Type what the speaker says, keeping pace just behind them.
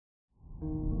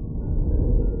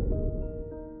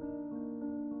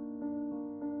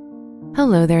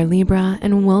Hello there, Libra,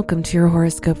 and welcome to your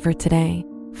horoscope for today,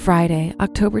 Friday,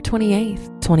 October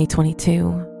 28th,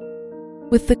 2022.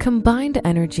 With the combined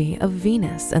energy of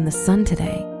Venus and the Sun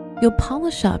today, you'll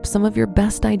polish up some of your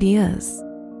best ideas.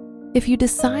 If you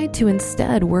decide to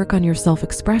instead work on your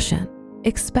self-expression,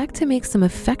 expect to make some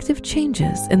effective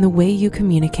changes in the way you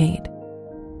communicate.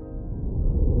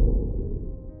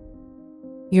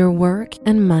 Your work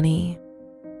and money.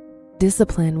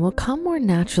 Discipline will come more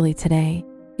naturally today,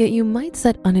 yet you might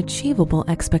set unachievable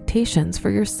expectations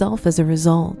for yourself as a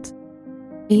result.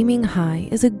 Aiming high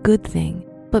is a good thing,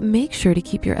 but make sure to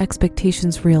keep your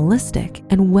expectations realistic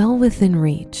and well within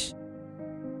reach.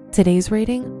 Today's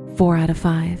rating, 4 out of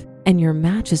 5, and your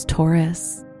match is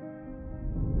Taurus.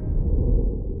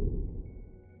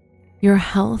 Your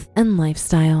health and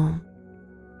lifestyle.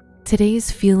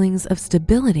 Today's feelings of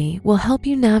stability will help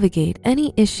you navigate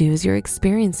any issues you're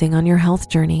experiencing on your health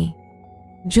journey.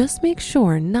 Just make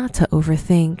sure not to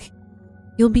overthink.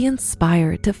 You'll be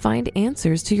inspired to find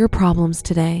answers to your problems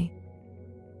today.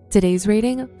 Today's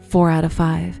rating, 4 out of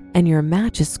 5, and your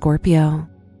match is Scorpio.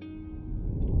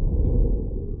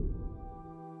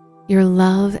 Your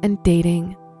love and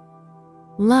dating.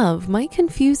 Love might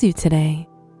confuse you today.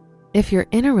 If you're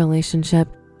in a relationship,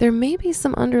 there may be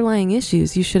some underlying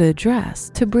issues you should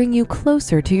address to bring you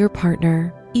closer to your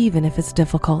partner, even if it's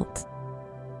difficult.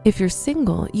 If you're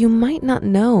single, you might not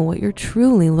know what you're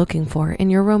truly looking for in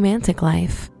your romantic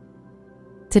life.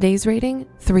 Today's rating,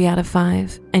 3 out of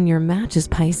 5, and your match is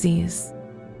Pisces.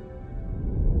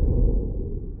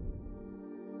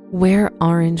 Wear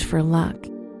orange for luck.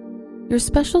 Your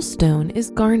special stone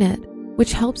is garnet,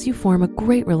 which helps you form a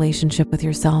great relationship with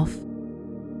yourself.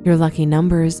 Your lucky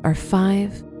numbers are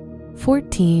 5,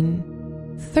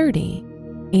 14, 30,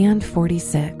 and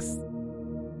 46.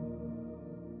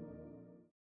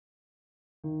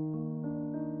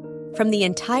 From the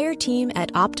entire team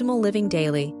at Optimal Living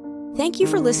Daily, thank you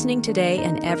for listening today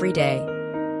and every day.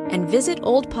 And visit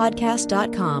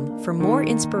oldpodcast.com for more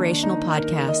inspirational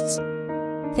podcasts.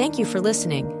 Thank you for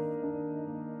listening.